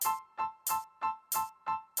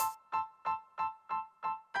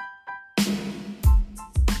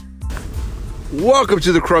Welcome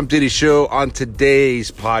to the Crump Diddy Show. On today's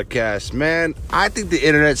podcast, man, I think the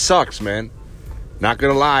internet sucks, man. Not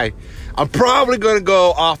gonna lie. I'm probably gonna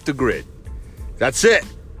go off the grid. That's it.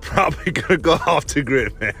 Probably gonna go off the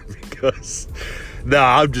grid, man, because...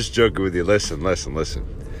 Nah, I'm just joking with you. Listen.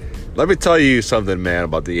 Let me tell you something, man,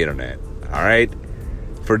 about the internet, all right?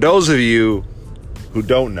 For those of you who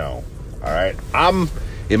don't know, all right, I'm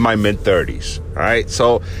in my mid-30s, all right?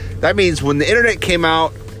 So that means when the internet came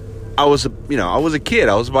out, I was a kid.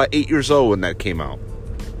 I was about 8 years old when that came out.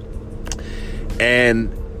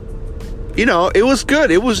 And, it was good.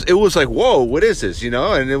 It was like, whoa, what is this,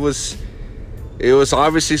 And it was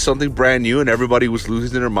obviously something brand new, and everybody was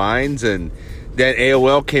losing their minds. And then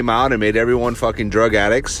AOL came out and made everyone fucking drug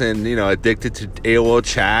addicts and, addicted to AOL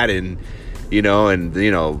chat and,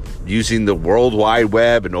 using the World Wide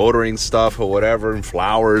Web and ordering stuff or whatever and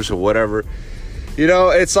flowers or whatever.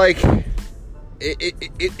 It's like...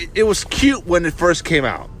 It was cute when it first came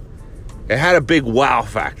out. It had a big wow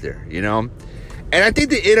factor, And I think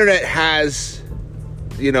the internet has,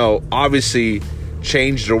 obviously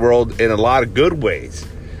changed the world in a lot of good ways,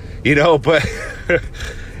 But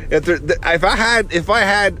if I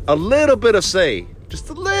had a little bit of say, just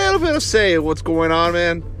a little bit of say in what's going on,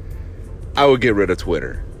 man, I would get rid of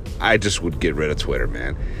Twitter. I just would get rid of Twitter,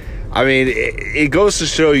 man. I mean, it goes to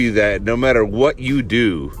show you that no matter what you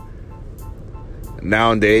do,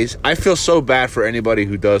 nowadays, I feel so bad for anybody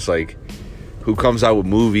who does who comes out with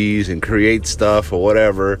movies and creates stuff or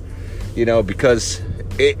whatever, because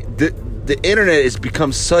the internet has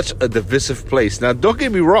become such a divisive place. Now, don't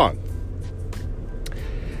get me wrong.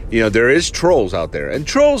 There is trolls out there, and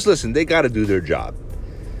trolls, listen, they got to do their job.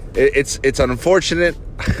 It's unfortunate.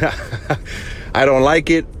 I don't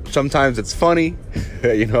like it. Sometimes it's funny,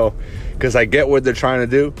 because I get what they're trying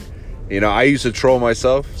to do. I used to troll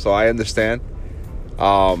myself, so I understand.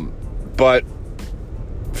 But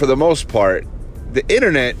for the most part, the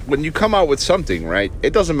internet, when you come out with something, right,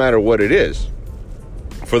 it doesn't matter what it is.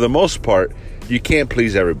 For the most part, you can't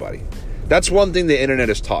please everybody. That's one thing the internet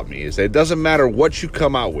has taught me, is that it doesn't matter what you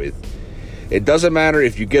come out with. It doesn't matter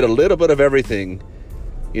if you get a little bit of everything,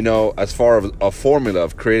 as far as a formula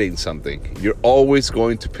of creating something. You're always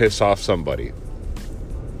going to piss off somebody.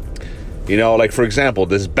 For example,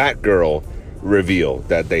 this Batgirl reveal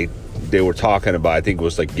that they were talking about, I think it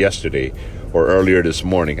was yesterday or earlier this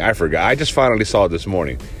morning. I forgot. I just finally saw it this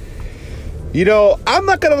morning. I'm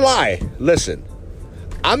not going to lie. Listen,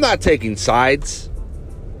 I'm not taking sides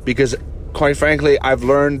because, quite frankly, I've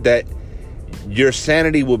learned that your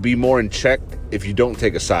sanity will be more in check if you don't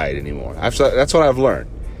take a side anymore. That's what I've learned.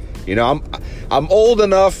 I'm old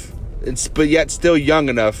enough, but yet still young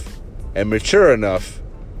enough and mature enough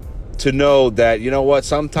to know that,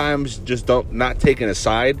 sometimes just not taking a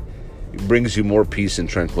side brings you more peace and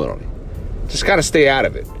tranquility. Just gotta stay out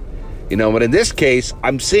of it. But in this case,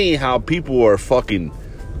 I'm seeing how people are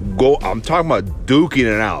I'm talking about duking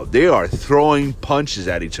it out. They are throwing punches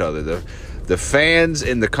at each other. The fans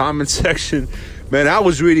in the comment section, man, I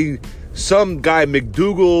was reading some guy,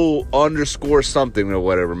 McDougal _ something or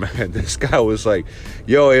whatever, man. This guy was like,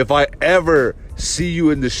 yo, if I ever see you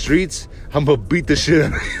in the streets, I'm gonna beat the shit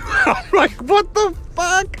out of you. I'm like, what the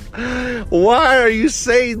fuck? Why are you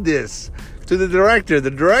saying this to the director?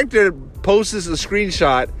 The director posts a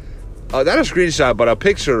screenshot, not a screenshot, but a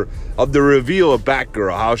picture of the reveal of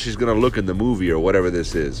Batgirl, how she's gonna look in the movie or whatever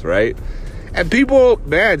this is, right? And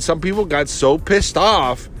some people got so pissed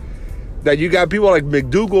off that you got people like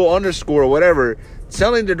McDougal _ or whatever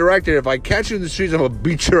telling the director, if I catch you in the streets, I'm gonna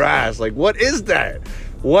beat your ass. Like, what is that?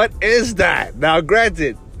 What is that? Now,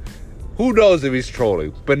 granted, who knows if he's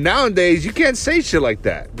trolling? But nowadays, you can't say shit like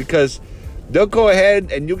that because they'll go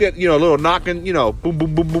ahead and you'll get, a little knocking, boom,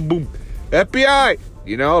 boom, boom, boom, boom. FBI,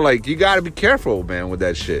 you got to be careful, man, with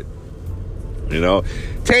that shit.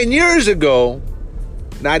 10 years ago,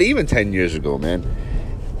 not even 10 years ago, man,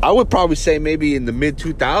 I would probably say maybe in the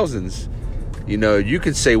mid-2000s, you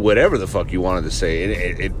could say whatever the fuck you wanted to say.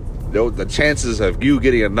 The chances of you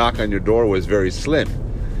getting a knock on your door was very slim,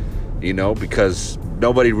 because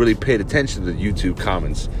nobody really paid attention to YouTube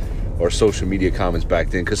comments or social media comments back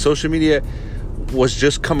then, because social media was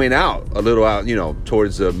just coming out a little out,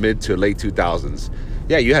 towards the mid to late 2000s.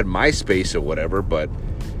 Yeah, you had MySpace or whatever, but,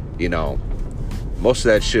 most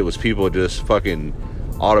of that shit was people just fucking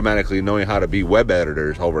automatically knowing how to be web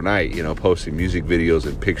editors overnight, posting music videos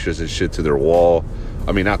and pictures and shit to their wall.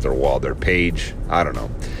 I mean, not their wall, their page. I don't know.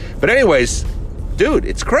 But anyways, dude,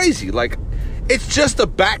 it's crazy. It's just a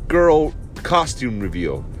Batgirl costume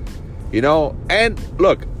reveal, and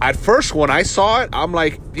look, at first when I saw it, I'm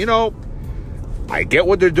like, I get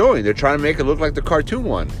what they're doing. They're trying to make it look like the cartoon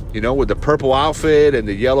one, with the purple outfit and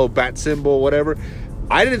the yellow bat symbol, whatever.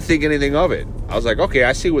 I didn't think anything of it. I was like, okay,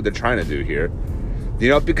 I see what they're trying to do here.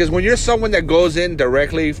 Because when you're someone that goes in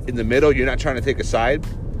directly in the middle, you're not trying to take a side.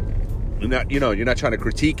 You're not trying to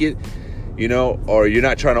critique it, or you're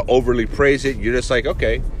not trying to overly praise it. You're just like,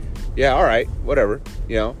 okay, yeah, all right, whatever,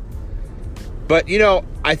 But,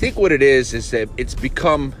 I think what it is that it's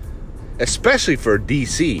become, especially for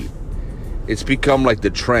DC, it's become like the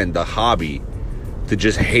trend, the hobby, to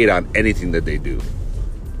just hate on anything that they do.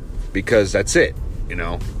 Because that's it,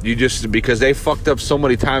 because they fucked up so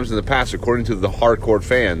many times in the past, according to the hardcore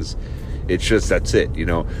fans. It's just, that's it,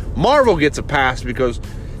 Marvel gets a pass because,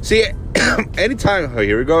 see, anytime,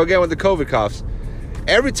 here we go again with the COVID coughs.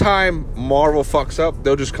 Every time Marvel fucks up,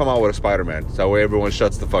 they'll just come out with a Spider-Man. So that way everyone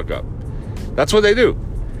shuts the fuck up. That's what they do.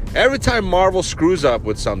 Every time Marvel screws up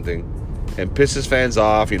with something and pisses fans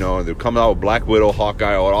off, and they're coming out with Black Widow,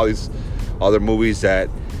 Hawkeye, or all these other movies that,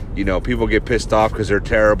 people get pissed off because they're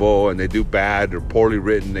terrible and they do bad, they're poorly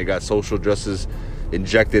written, they got social justice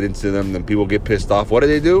injected into them, then people get pissed off. What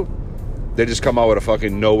do? They just come out with a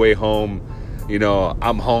fucking No Way Home,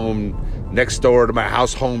 I'm home, next door to my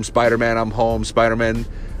house, home, Spider-Man, I'm home, Spider-Man,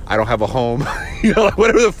 I don't have a home, like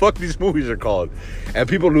whatever the fuck these movies are called. And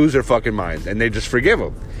people lose their fucking minds and they just forgive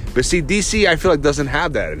them. But see, DC, I feel like doesn't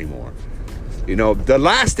have that anymore. The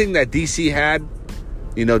last thing that DC had,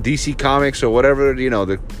 DC Comics or whatever,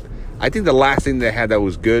 I think the last thing they had that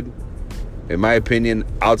was good, in my opinion,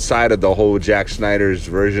 outside of the whole Zack Snyder's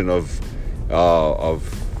version of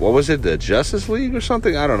what was it, the Justice League or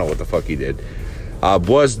something? I don't know what the fuck he did.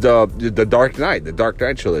 Was the Dark Knight, the Dark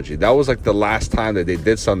Knight trilogy. That was like the last time that they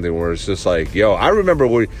did something where it's just like, yo, I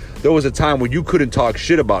remember there was a time when you couldn't talk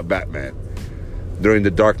shit about Batman during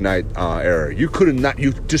the Dark Knight era. You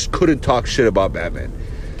just couldn't talk shit about Batman.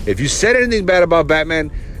 If you said anything bad about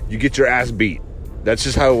Batman, you get your ass beat. That's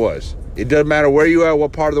just how it was. It doesn't matter where you are,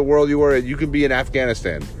 what part of the world you were. You can be in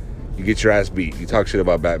Afghanistan. You get your ass beat. You talk shit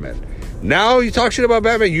about Batman. Now you talk shit about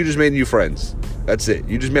Batman, you just made new friends. That's it.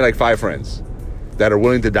 You just made like 5 friends that are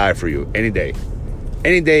willing to die for you any day,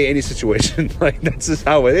 any situation. Like, that's just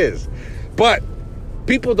how it is. But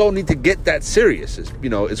people don't need to get that serious.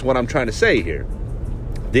 It's what I'm trying to say here.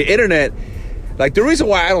 The internet, like, the reason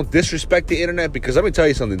why I don't disrespect the internet, because let me tell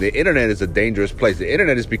you something, the internet is a dangerous place. The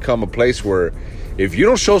internet has become a place where if you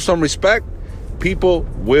don't show some respect, people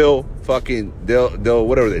will fucking, they'll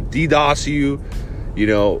whatever, they DDoS you,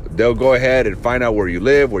 they'll go ahead and find out where you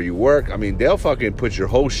live, where you work. I mean, they'll fucking put your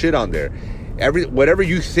whole shit on there. Whatever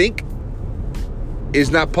you think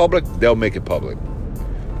is not public, they'll make it public.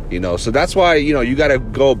 So that's why, you got to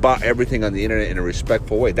go about everything on the internet in a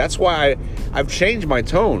respectful way. That's why I've changed my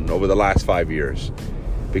tone over the last 5 years.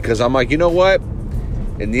 Because I'm like, you know what?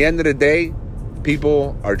 In the end of the day,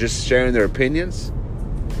 people are just sharing their opinions.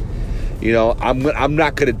 I'm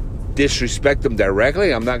not going to disrespect them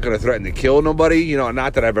directly. I'm not going to threaten to kill nobody.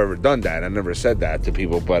 Not that I've ever done that. I never said that to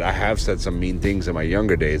people. But I have said some mean things in my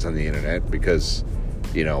younger days on the internet because,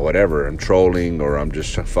 whatever, I'm trolling or I'm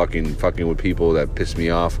just fucking with people that piss me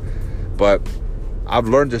off. But I've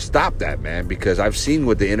learned to stop that, man, because I've seen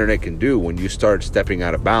what the internet can do when you start stepping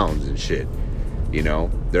out of bounds and shit.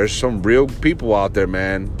 There's some real people out there,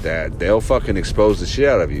 man, that they'll fucking expose the shit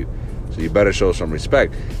out of you. So you better show some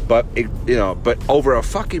respect. But, but over a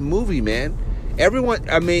fucking movie, man, everyone,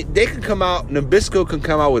 they can come out, Nabisco can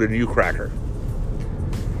come out with a new cracker.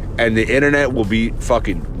 And the internet will be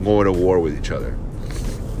fucking going to war with each other.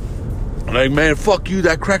 Like, man, fuck you,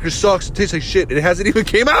 that cracker sucks, it tastes like shit, it hasn't even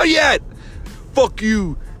came out yet. Fuck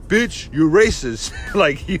you, bitch, you're racist.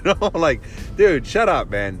 Like, dude, shut up,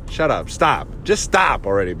 man, shut up, stop, just stop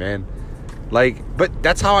already, man. Like, but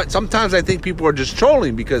that's how sometimes I think people are just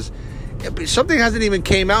trolling because something hasn't even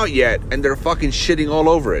came out yet and they're fucking shitting all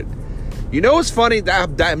over it. What's funny?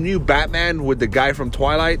 That new Batman with the guy from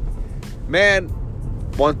Twilight, man,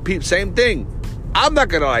 same thing. I'm not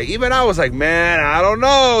gonna lie, even I was like, man, I don't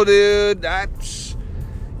know, dude. I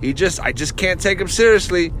just can't take him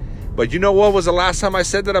seriously. But you know what was the last time I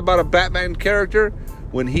said that about a Batman character?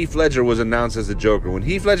 When Heath Ledger was announced as the Joker. When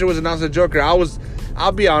Heath Ledger was announced as the Joker,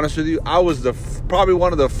 I'll be honest with you, I was probably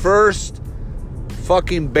one of the first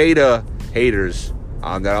fucking beta haters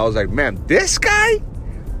on that. I was like, man, this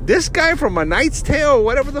guy from A Knight's Tale,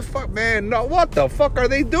 whatever the fuck, man, no, what the fuck are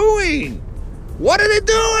they doing? What are they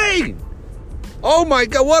doing? Oh my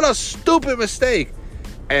God, what a stupid mistake.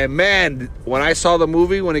 And man, when I saw the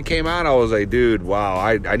movie, when it came out, I was like, dude, wow,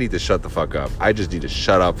 I need to shut the fuck up. I just need to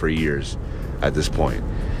shut up for years at this point.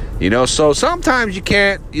 So sometimes you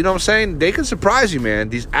can't, what I'm saying? They can surprise you, man.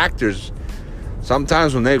 These actors,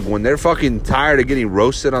 Sometimes when they're fucking tired of getting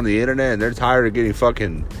roasted on the internet and they're tired of getting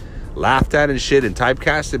fucking laughed at and shit and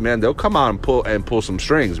typecasted, man, they'll come out and pull some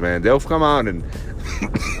strings, man. They'll come out and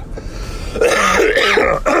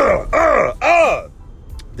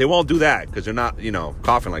they won't do that because they're not,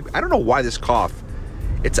 coughing like that. I don't know why this cough.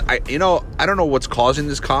 I don't know what's causing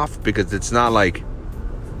this cough because it's not like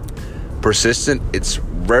persistent. It's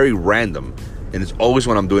very random, and it's always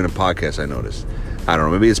when I'm doing a podcast. I notice. I don't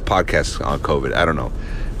know. Maybe it's podcasts on COVID. I don't know,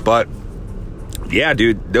 but yeah,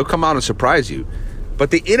 dude, they'll come out and surprise you.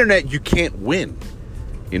 But the internet, you can't win.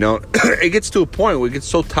 It gets to a point where it gets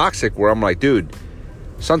so toxic where I'm like, dude,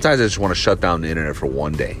 sometimes I just want to shut down the internet for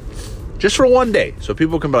one day. Just for one day. So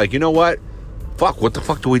people can be like, you know what? Fuck, what the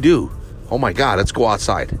fuck do we do? Oh my God, let's go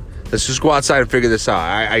outside. Let's just go outside and figure this out.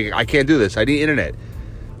 I can't do this. I need internet.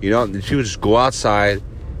 And people just go outside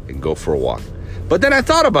and go for a walk. But then I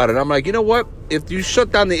thought about it. I'm like, you know what? If you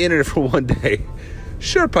shut down the internet for one day,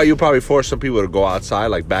 sure, you'll probably force some people to go outside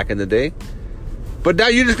like back in the day. But now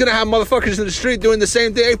you're just going to have motherfuckers in the street doing the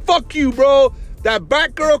same thing. Hey, fuck you, bro. That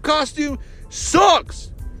Batgirl costume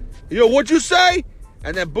sucks. What'd you say?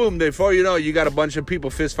 And then boom, before you know, you got a bunch of people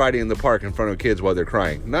fist fighting in the park in front of kids while they're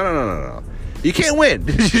crying. No. You can't win.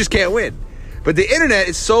 You just can't win. But the internet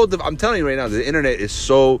is I'm telling you right now, the internet is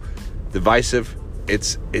so divisive.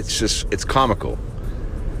 It's comical.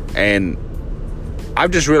 And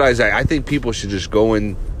I've just realized that I think people should just go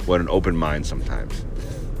in with an open mind sometimes.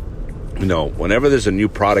 Whenever there's a new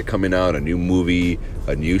product coming out, a new movie,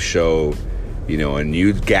 a new show, a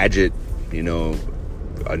new gadget,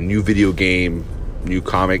 a new video game, new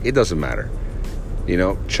comic, it doesn't matter.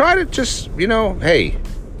 Try to just, hey,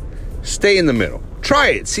 stay in the middle. Try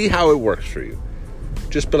it. See how it works for you.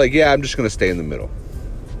 Just be like, yeah, I'm just going to stay in the middle.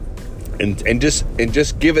 And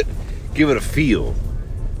just give it a feel.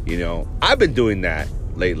 I've been doing that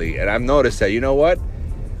lately, and I've noticed that, you know what?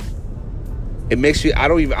 It makes me,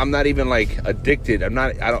 I'm not even like addicted.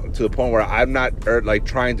 To the point where I'm not like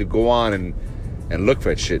trying to go on and look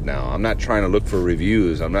for shit now. I'm not trying to look for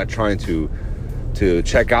reviews. I'm not trying to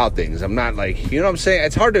check out things. I'm not like, what I'm saying?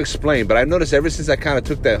 It's hard to explain, but I've noticed ever since I kind of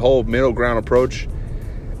took that whole middle ground approach,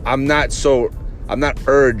 I'm not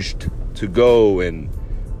urged to go and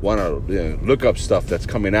want to look up stuff that's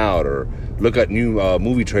coming out or look at new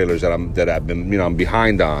movie trailers that I've been, I'm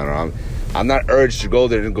behind on, or I'm not urged to go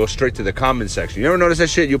there and go straight to the comment section. You ever notice that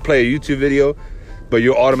shit? You play a YouTube video, but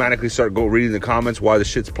you automatically start reading the comments while the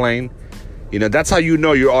shit's playing. That's how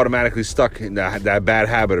you're automatically stuck in that bad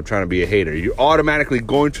habit of trying to be a hater. You're automatically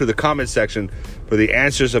going to the comment section for the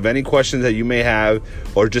answers of any questions that you may have,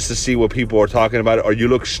 or just to see what people are talking about, or you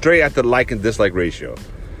look straight at the like and dislike ratio,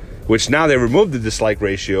 which now they removed the dislike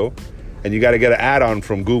ratio, and you got to get an add-on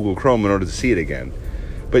from Google Chrome in order to see it again.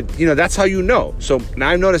 But, that's how you know. So now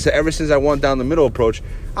I've noticed that ever since I went down the middle approach,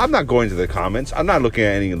 I'm not going to the comments. I'm not looking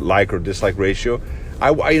at any like or dislike ratio.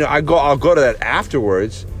 I'll go to that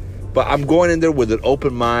afterwards, but I'm going in there with an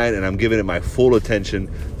open mind, and I'm giving it my full attention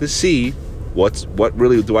to see what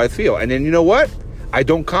really do I feel. And then you know what? I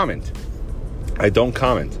don't comment.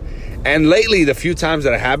 And lately, the few times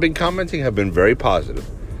that I have been commenting have been very positive,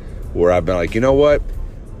 where I've been like, you know what?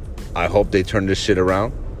 I hope they turn this shit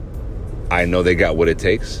around. I know they got what it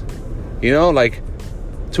takes, like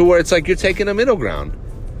to where it's like you're taking a middle ground,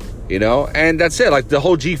 and that's it. Like the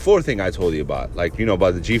whole G4 thing I told you about, like,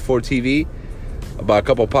 about the G4 TV about a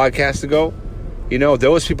couple podcasts ago, there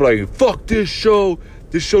was people like, fuck this show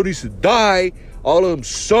needs to die. All of them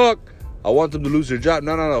suck. I want them to lose their job.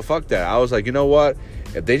 No, fuck that. I was like, you know what?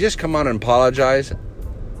 If they just come out and apologize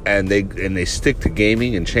and they stick to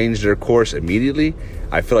gaming and change their course immediately,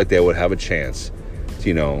 I feel like they would have a chance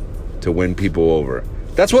to win people over.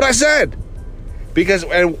 That's what I said. Because,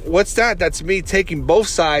 and what's that? That's me taking both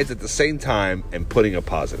sides at the same time and putting a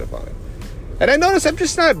positive on it. And I noticed I'm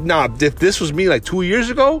just not, if this was me like 2 years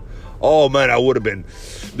ago, oh man, I would have been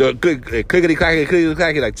clickety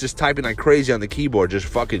clackety, like just typing like crazy on the keyboard, just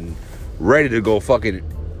fucking ready to go fucking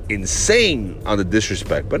insane on the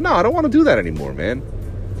disrespect. But no, I don't want to do that anymore, man.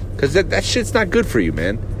 Because that shit's not good for you,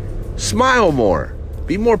 man. Smile more.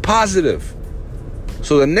 Be more positive.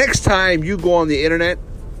 So the next time you go on the internet,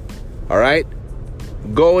 all right,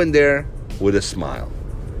 go in there with a smile.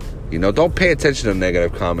 Don't pay attention to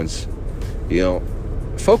negative comments.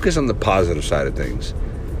 Focus on the positive side of things.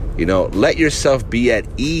 Let yourself be at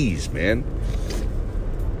ease, man.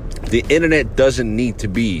 The internet doesn't need to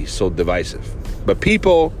be so divisive. But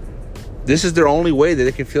people, this is their only way that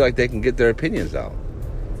they can feel like they can get their opinions out.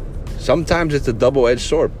 Sometimes it's a double-edged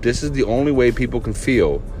sword. This is the only way people can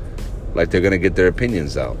feel like they're going to get their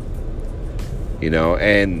opinions out.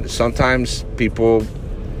 And sometimes people,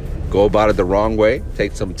 go about it the wrong way.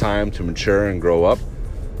 Take some time to mature and grow up.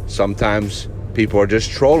 Sometimes people are just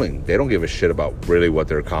trolling. They don't give a shit about really what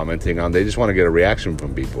they're commenting on. They just want to get a reaction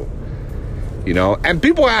from people. You know, and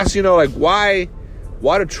people ask, you know, like, why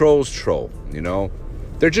do trolls troll? You know,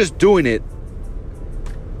 they're just doing it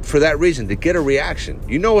for that reason, to get a reaction.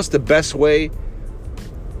 You know what's the best way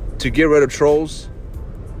to get rid of trolls?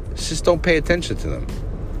 It's just don't pay attention to them.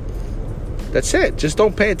 That's it. Just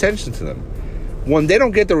don't pay attention to them. When they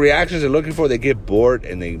don't get the reactions they're looking for, they get bored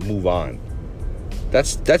and they move on.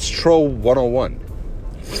 That's troll 101.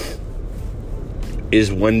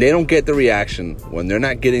 Is when they don't get the reaction, when they're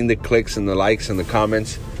not getting the clicks and the likes and the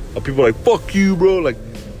comments of people like, fuck you, bro. Like,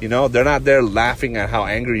 you know, they're not there laughing at how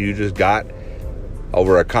angry you just got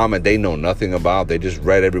over a comment they know nothing about. They just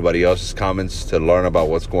read everybody else's comments to learn about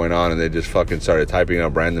what's going on, and they just fucking started typing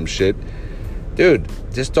up random shit. Dude,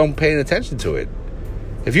 just don't pay attention to it.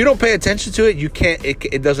 If you don't pay attention to it, you can't,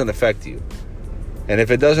 it doesn't affect you. And if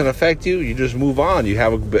it doesn't affect you, you just move on. You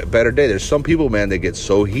have a better day. There's some people, man, that get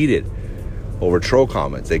so heated over troll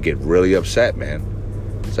comments. They get really upset,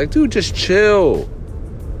 man. It's like, dude, just chill.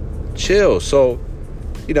 Chill. So,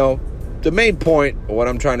 you know, the main point of what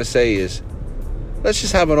I'm trying to say is, let's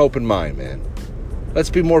just have an open mind, man.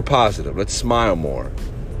 Let's be more positive. Let's smile more.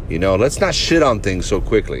 You know, let's not shit on things so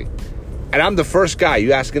quickly. And I'm the first guy.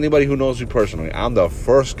 You ask anybody who knows me personally, I'm the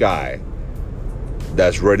first guy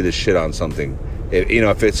that's ready to shit on something.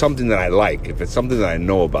 If it's something that I like, if it's something that I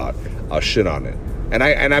know about, I'll shit on it. And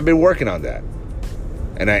I've been working on that.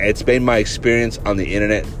 And it's made my experience on the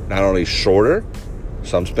internet not only shorter,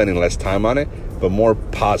 so I'm spending less time on it, but more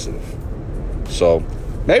positive. So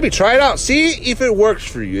maybe try it out. See if it works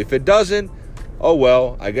for you. If it doesn't, oh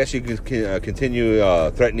well, I guess you can continue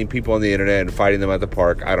threatening people on the internet and fighting them at the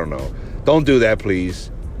park. I don't know. Don't do that,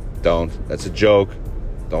 please. Don't. That's a joke.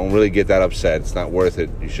 Don't really get that upset. It's not worth it.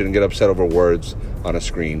 You shouldn't get upset over words on a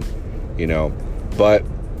screen, you know. But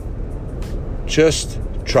just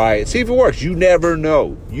try it. See if it works. You never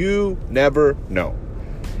know. You never know.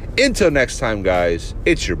 Until next time, guys,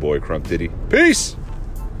 it's your boy Crump Diddy. Peace.